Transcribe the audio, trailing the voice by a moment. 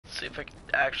see if I can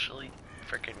actually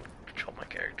freaking control my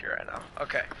character right now.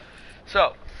 Okay,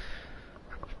 so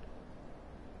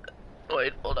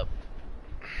wait, hold up.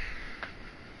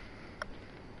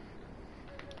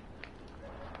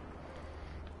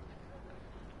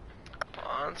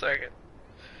 1 second.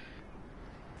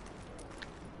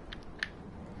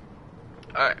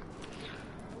 Alright.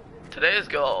 Today's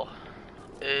goal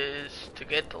is to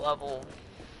get to level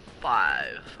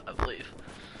 5, I believe.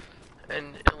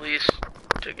 And at least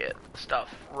to get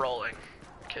stuff rolling.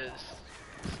 Because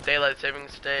it's daylight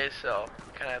savings day, so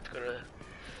I kinda have to go to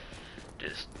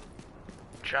just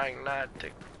trying not to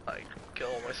like kill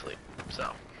all my sleep.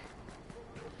 So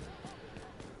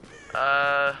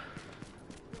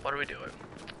what are we doing?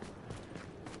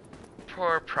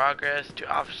 For progress to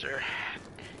Officer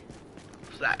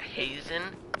was that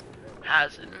Hazen? I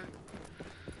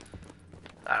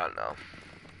don't know.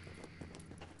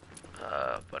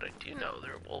 But I do know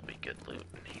there will be good loot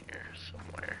in here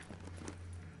somewhere.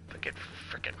 If I could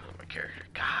frickin' move my character.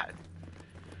 God.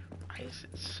 Why is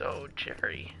it so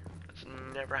jittery? That's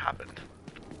never happened.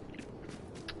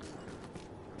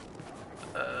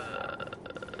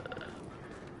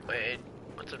 Wait,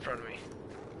 what's in front of me?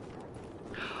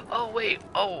 Oh wait,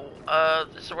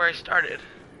 this is where I started.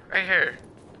 Right here.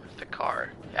 Where's the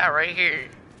car? Yeah, right here.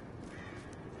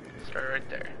 Start right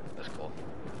there. That's cool.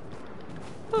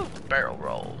 Woo, barrel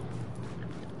roll.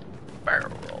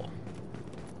 Barrel roll.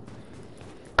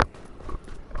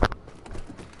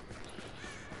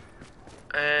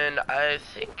 And I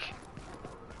think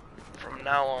from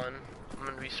now on, I'm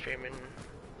gonna be streaming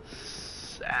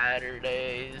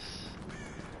Saturdays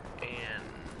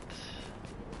and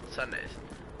Sundays,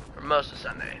 or most of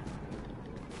Sunday,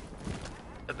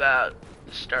 about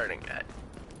starting at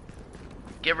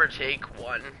give or take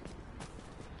 1.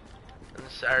 And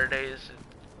Saturdays it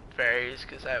varies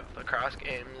because I have lacrosse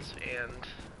games and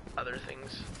other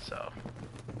things, so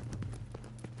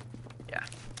yeah.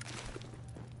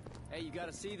 Hey, you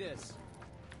gotta see this.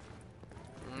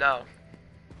 No.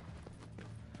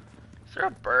 Is there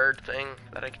a bird thing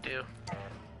that I could do?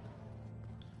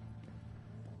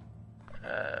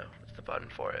 What's the button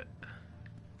for it?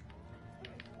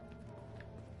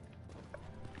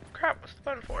 Crap, what's the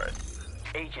button for it?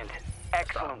 Agent,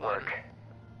 excellent work.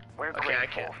 We're Okay,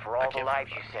 grateful for all the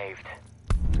lives you saved.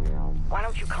 Why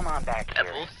don't you come on back here?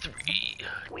 Level 3.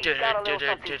 We've got a little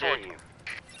something for you.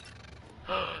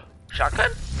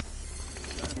 Shotgun?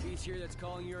 Got a piece here that's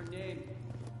calling your name.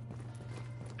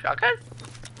 Shotgun?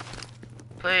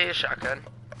 Please, shotgun.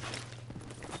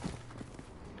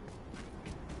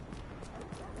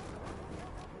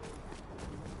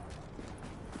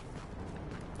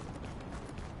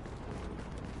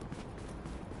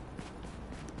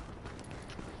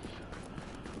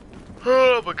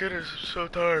 Oh my goodness, I'm so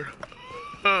tired.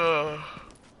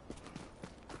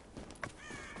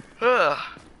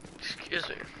 Excuse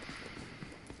me.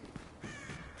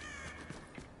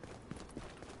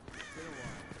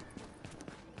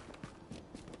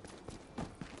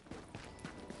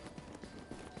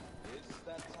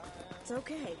 It's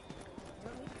okay.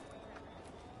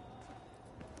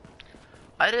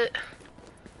 I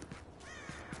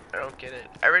don't get it.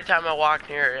 Every time I walk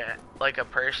near like a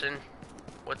person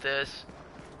with this,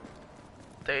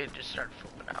 they just start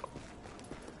flipping out.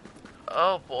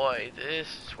 Oh boy, this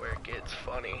is where it gets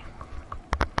funny.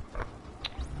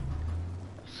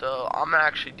 So I'm gonna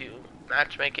actually do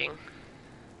matchmaking.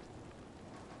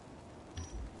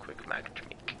 Quick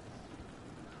matchmake.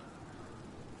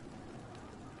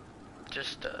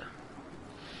 Just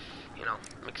you know,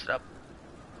 mix it up.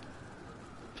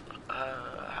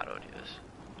 How do I do this?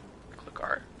 Click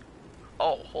R.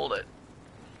 Oh, hold it.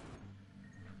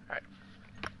 Alright.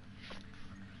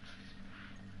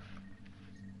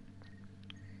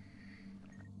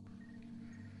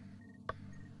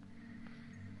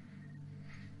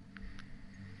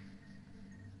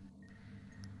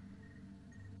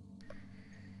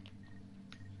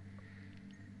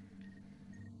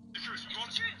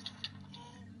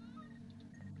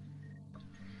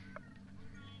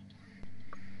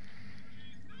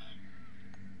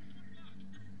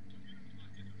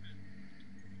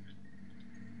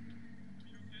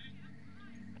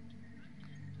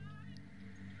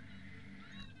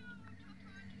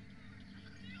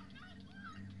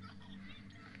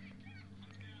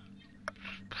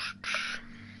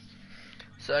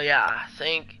 So yeah, I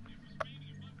think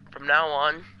from now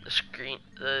on the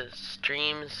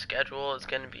stream schedule is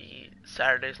gonna be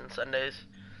Saturdays and Sundays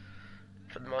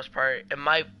for the most part. I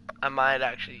might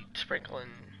actually sprinkle in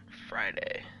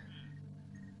Friday.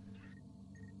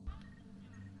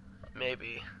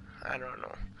 Maybe. I don't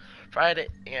know. Friday,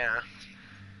 yeah.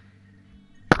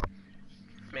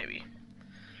 maybe.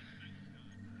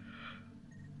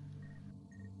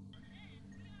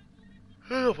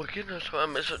 Oh my goodness,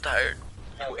 I'm so tired.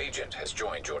 New agent has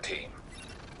joined your team.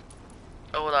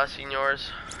 Hola,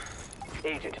 senors.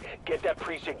 Agent, get that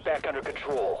precinct back under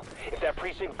control. If that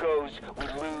precinct goes, we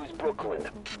lose Brooklyn.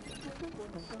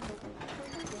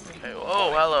 Okay,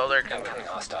 oh, hello there. Incoming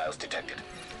hostiles detected.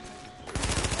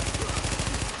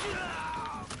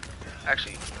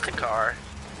 Actually, the car.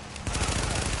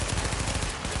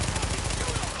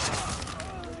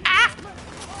 Ah!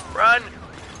 Run!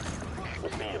 We're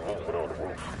seeing movement on the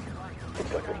roof.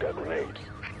 Looks like they've got grenades.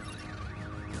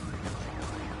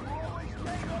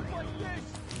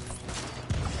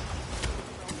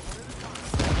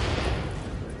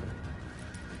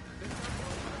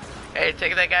 Hey,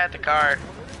 take that guy at the car.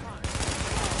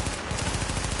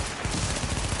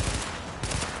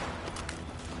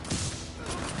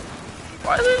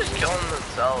 Why are they just killing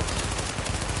themselves?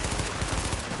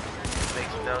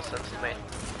 Makes no sense to me.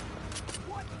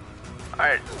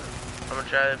 Alright, I'm gonna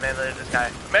try to melee this guy.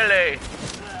 Melee!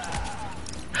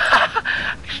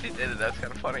 Actually did it, that's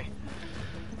kind of funny.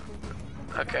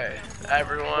 Okay,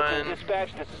 everyone.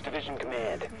 Dispatch, this is Division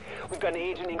Command. We've got an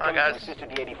agent incoming to assist at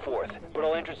the 84th, but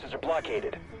all entrances are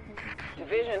blockaded.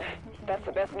 Division, that's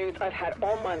the best news I've had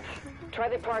all month. Try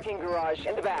the parking garage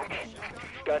in the back.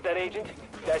 Got that, Agent?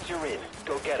 That's your in.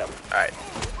 Go get him. Alright.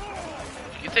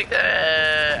 You take the...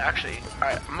 actually,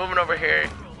 alright, I'm moving over here.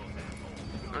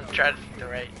 I'm gonna try to take the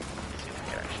right. See if we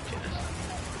can actually do this.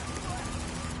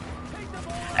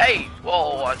 Hey!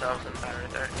 Whoa, I thought I was in the fire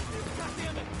right there.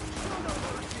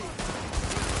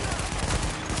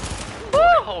 Woo!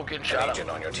 Oh, good shot. An agent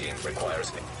on your team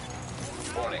requires...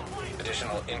 Warning.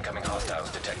 Additional incoming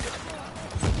hostiles detected.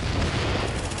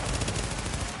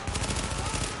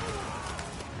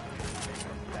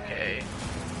 Okay.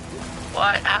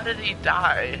 What? How did he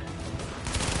die?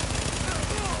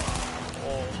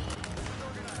 Oh.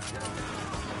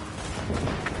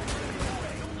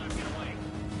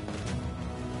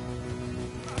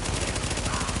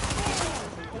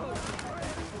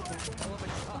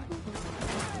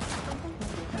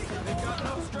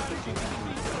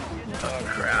 Oh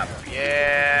crap.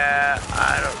 Yeah,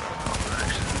 I don't know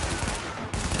actually.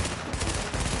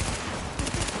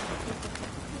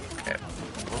 Okay,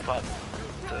 move up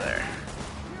to there.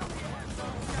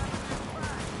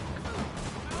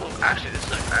 Oh, actually, this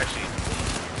is actually a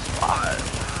decent spot.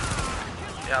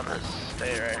 Yeah, I'm gonna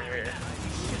stay right here.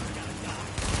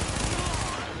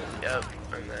 Yep,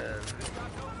 and then...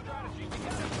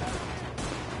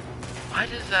 Why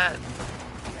does that...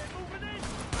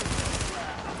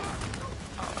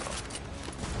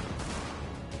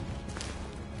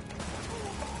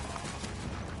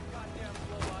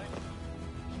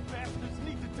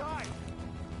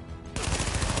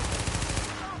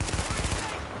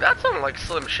 That sounded like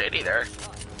Slim Shady there.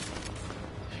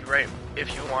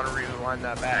 If you want to rewind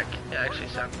that back, it actually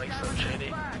sounded like Slim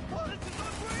Shady.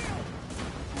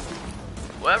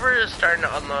 Whoever is starting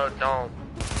to unload, don't.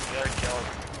 You gotta kill him.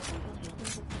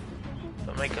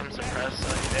 Don't make him suppress.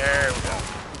 Like, there we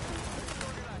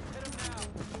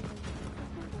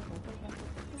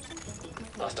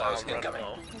go. Hostiles incoming.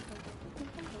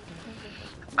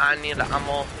 I need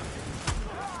ammo.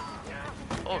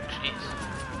 Oh, jeez.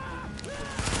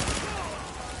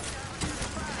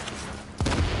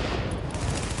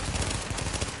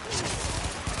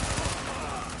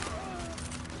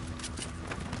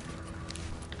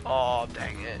 Oh,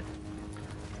 dang it.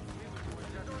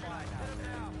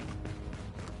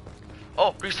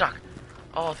 Oh, restock.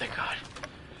 Oh, thank God.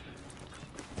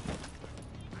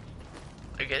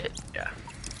 I get it? Yeah.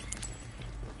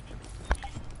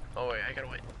 Oh, wait, I gotta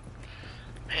wait.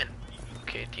 Man.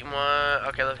 Okay, team one.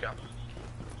 Okay, let's go.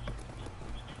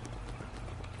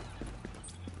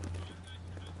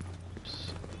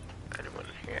 Oops. Anyone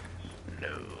in here? No.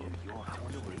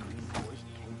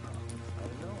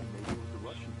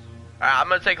 Alright, I'm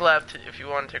gonna take left if you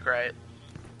want to take right.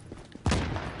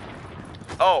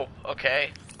 Oh,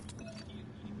 okay.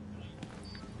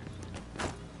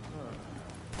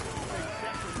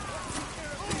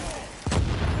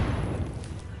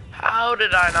 How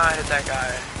did I not hit that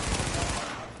guy?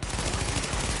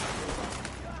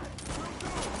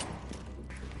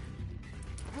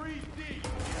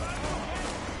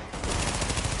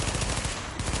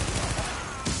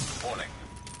 Warning.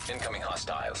 Incoming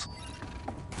hostiles.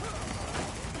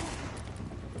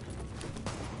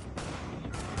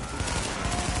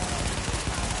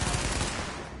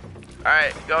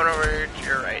 Alright, going over to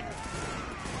your right.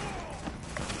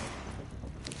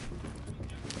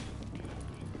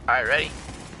 Alright, ready?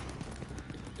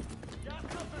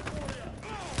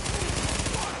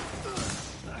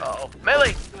 Uh-oh.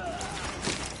 Melee!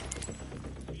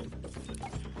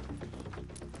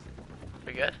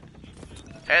 We good?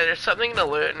 Hey, there's something to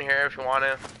loot in here if you want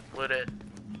to loot it.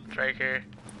 It's right here.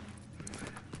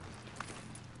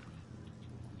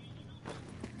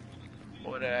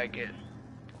 What did I get?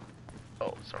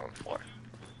 Oh, it's on the floor.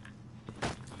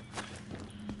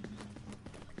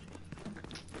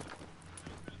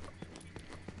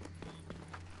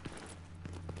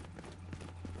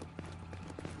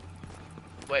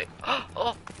 Wait.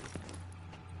 Oh!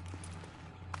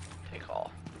 Take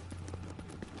all.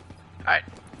 Alright.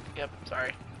 Yep,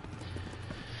 sorry.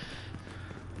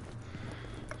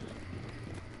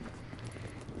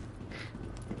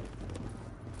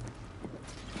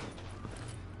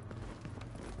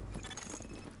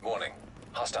 Warning.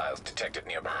 Hostiles detected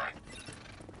nearby.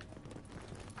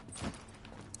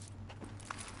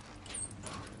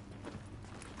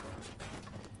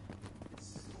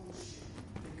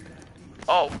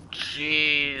 Oh,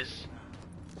 jeez.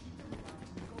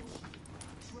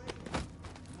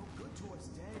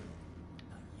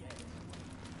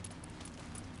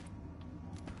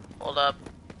 Hold up.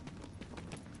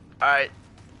 Alright.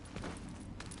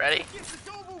 Ready?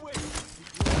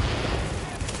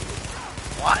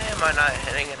 Why am I not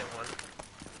hitting anyone?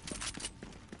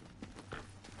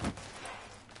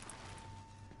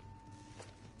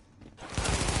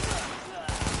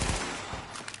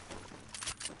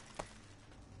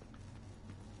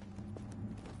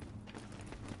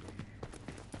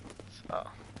 Oh,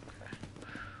 okay.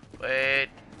 Wait.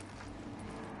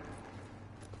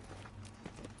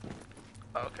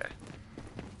 Okay.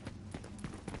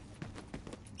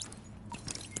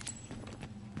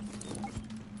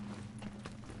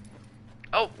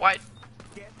 Oh, what?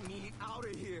 Get me out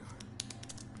of here.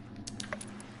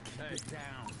 Hey,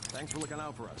 down. Thanks for looking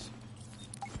out for us.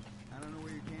 I don't know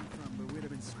where you came from, but we'd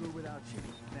have been screwed without you.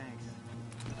 Thanks.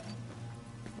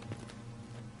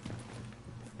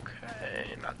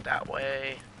 Okay, not that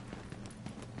way.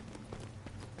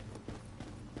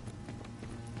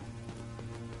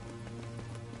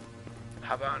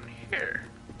 How about in here?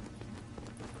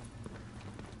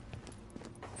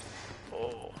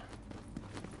 Oh.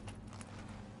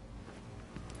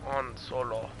 On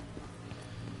solo.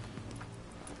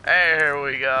 Hey, here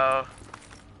we go.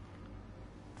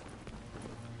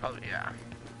 Oh, yeah.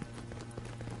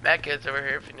 Med kits over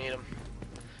here if you need them.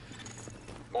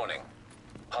 Warning.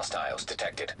 Hostiles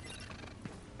detected.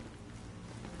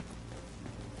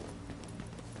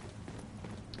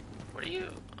 What are you?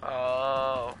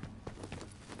 Oh.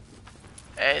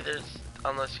 Hey, there's.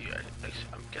 Unless you.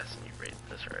 I'm guessing you rated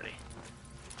this already.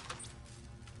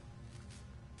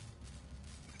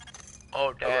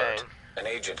 Oh, dang. Alert. An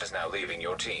agent is now leaving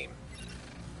your team.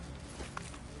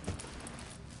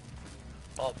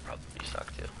 I'll probably be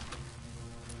stuck too.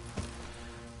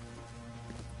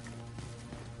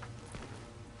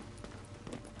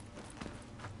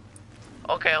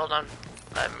 Okay, hold on.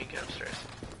 Let me get upstairs.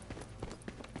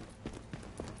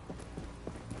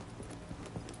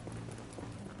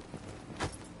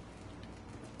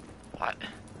 What?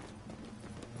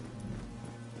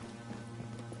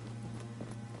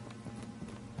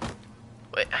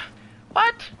 Wait.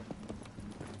 What?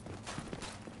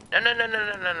 No, no, no, no,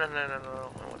 no, no, no, no, no,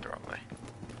 no. I went the wrong way.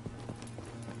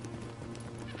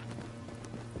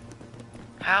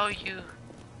 How you?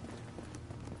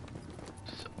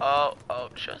 Oh,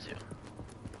 it shows you.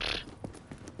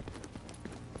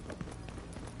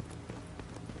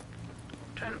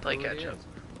 Trying to play catch up.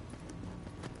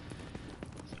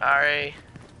 Sorry.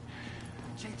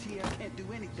 JTF can't do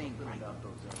anything right.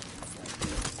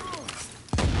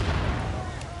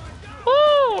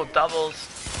 Woo! Doubles.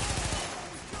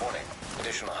 Warning.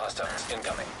 Additional hostiles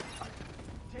incoming.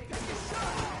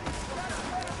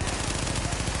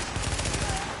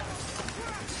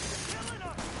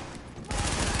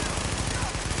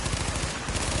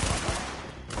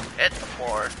 Hit the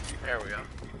floor. There we go.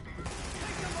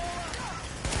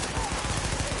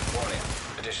 Warning.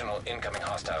 Additional incoming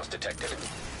hostiles detected.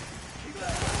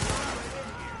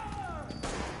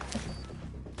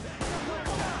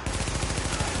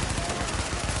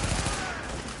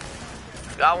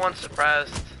 Got one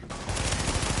suppressed.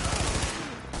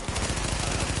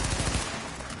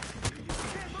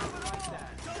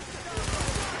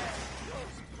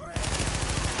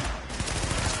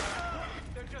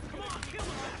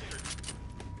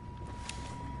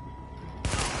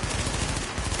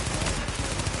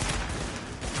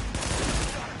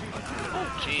 Oh,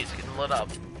 jeez, getting lit up.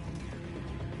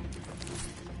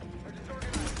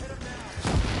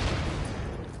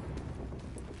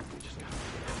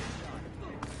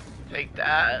 Take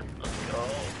that. Let's go.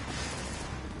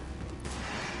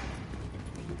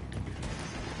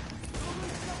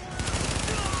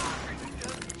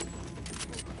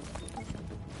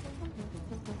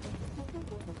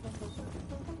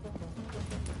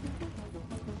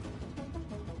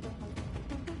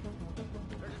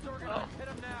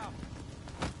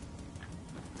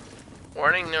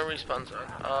 Warning, no respawn zone.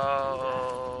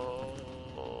 Oh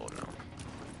no.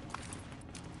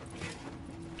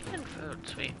 Getting food,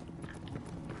 sweet.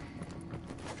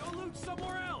 Go loot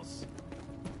somewhere else.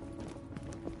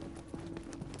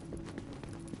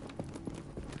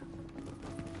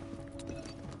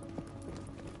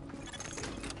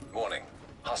 Warning.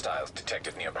 Hostiles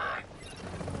detected nearby.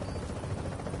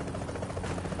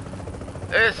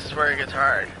 This is where it gets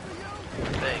hard, I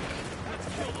think.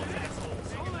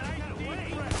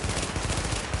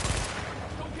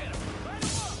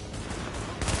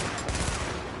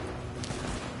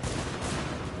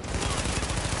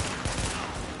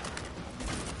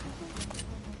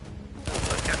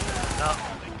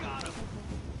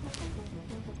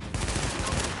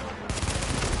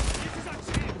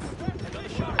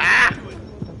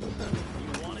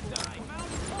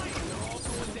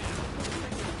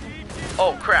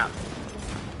 Oh crap.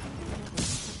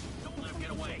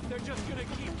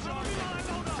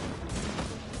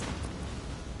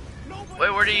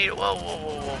 Wait, where do you? Whoa, whoa,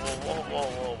 whoa, whoa, whoa, whoa,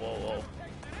 whoa, whoa, whoa.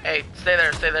 Hey, stay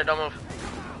there, don't move.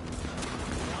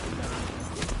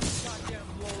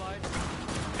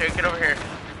 Here, get over here.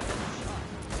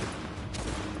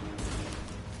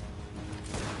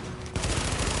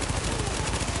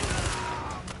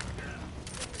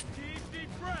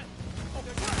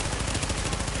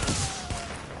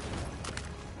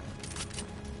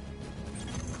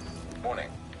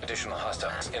 Warning. Additional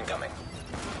hostiles incoming.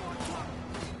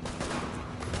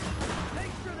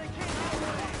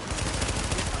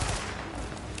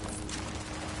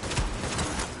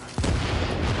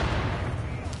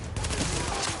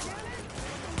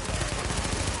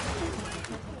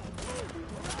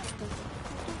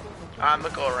 I'm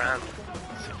gonna go around.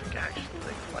 See if we can actually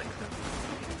like them.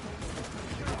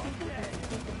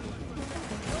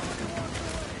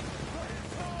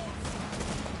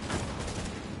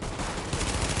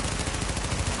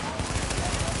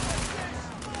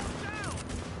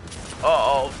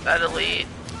 Uh-oh, that elite.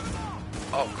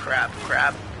 Oh crap,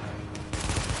 crap.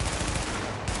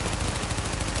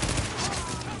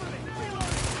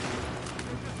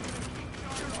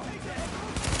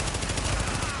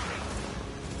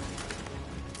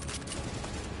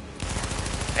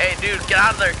 Hey dude, get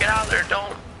out of there,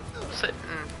 don't sit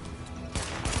and...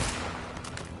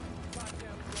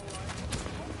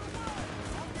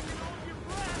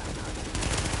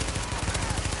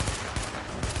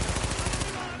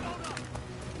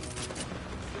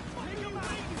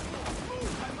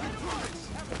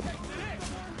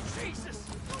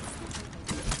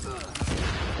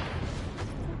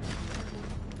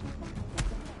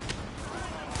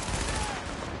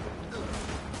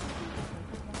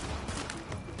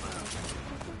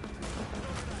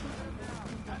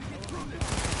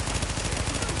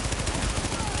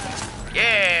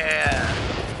 Yeah!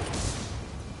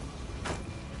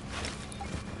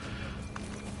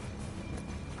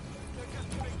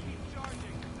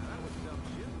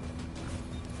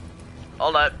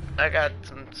 Hold up, I got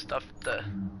some stuff to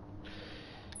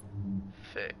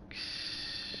fix.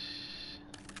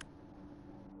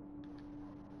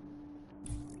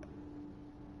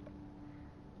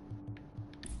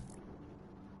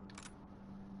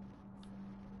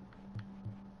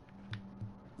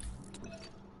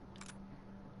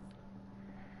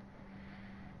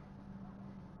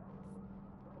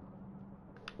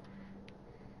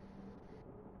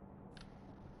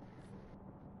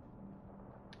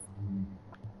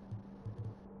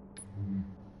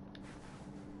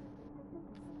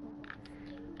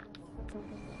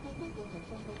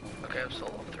 Okay, I'm still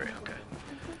level 3, okay.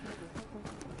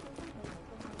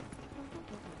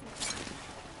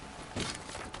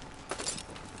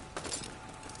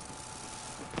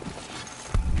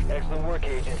 Excellent work,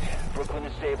 Agent. Brooklyn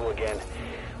is stable again.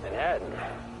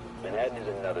 Manhattan is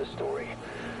another story.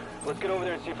 Let's get over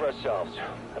there and see for ourselves.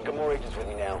 I've got more agents with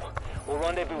me now. We'll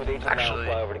rendezvous with Agent Mao and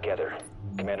fly over together.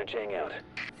 Commander Chang out.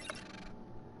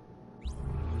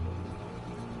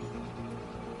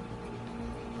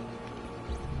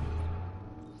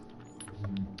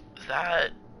 Is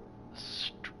that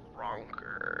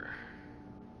stronger?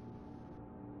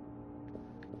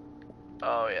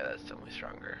 Oh yeah, that's definitely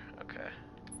stronger. Okay.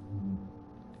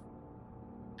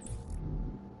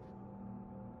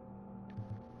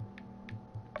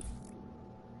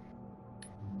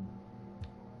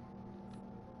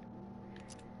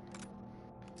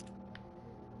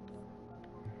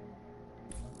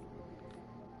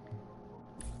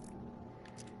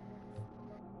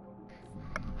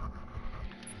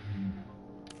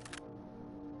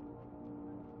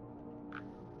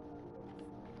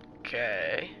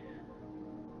 Okay.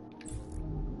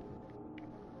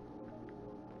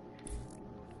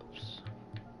 Oops.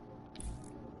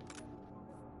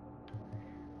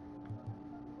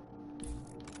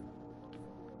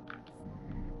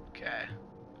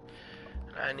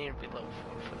 I need to be level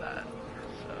 4 for that.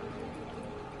 So.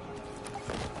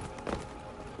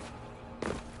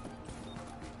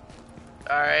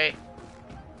 Alright.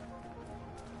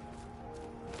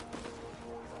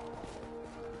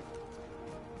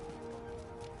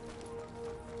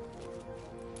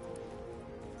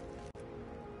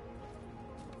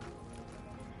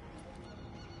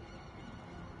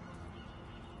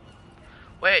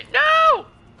 Wait, no!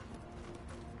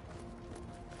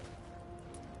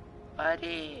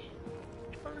 Buddy,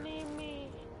 don't leave me.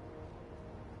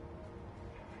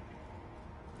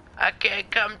 I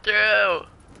can't come through.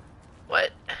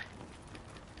 What?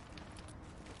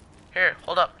 Here,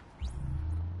 hold up.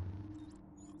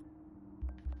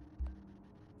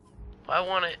 I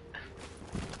want it.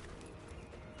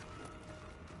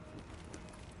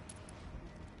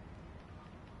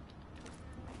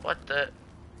 What the?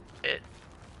 It.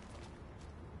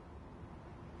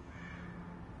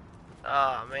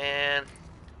 Oh man.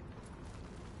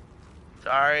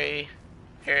 Sorry.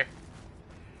 Here.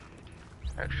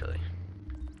 Actually.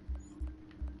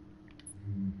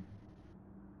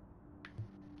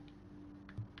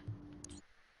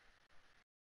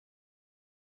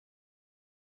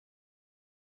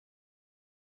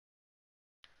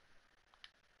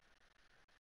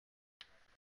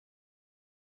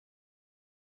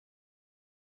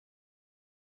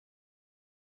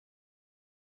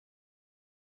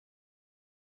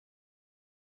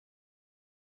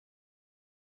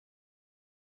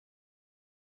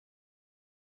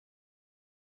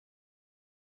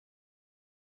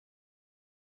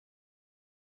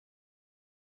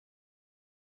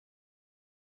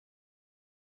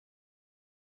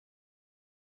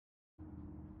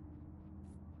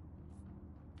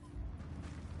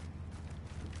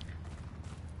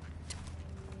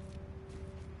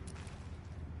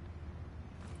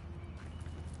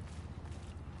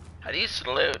 How do you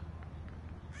salute?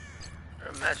 Or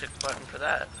a magic button for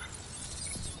that?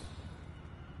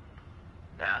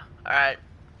 No. Alright.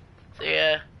 See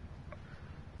ya.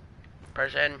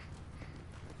 Person.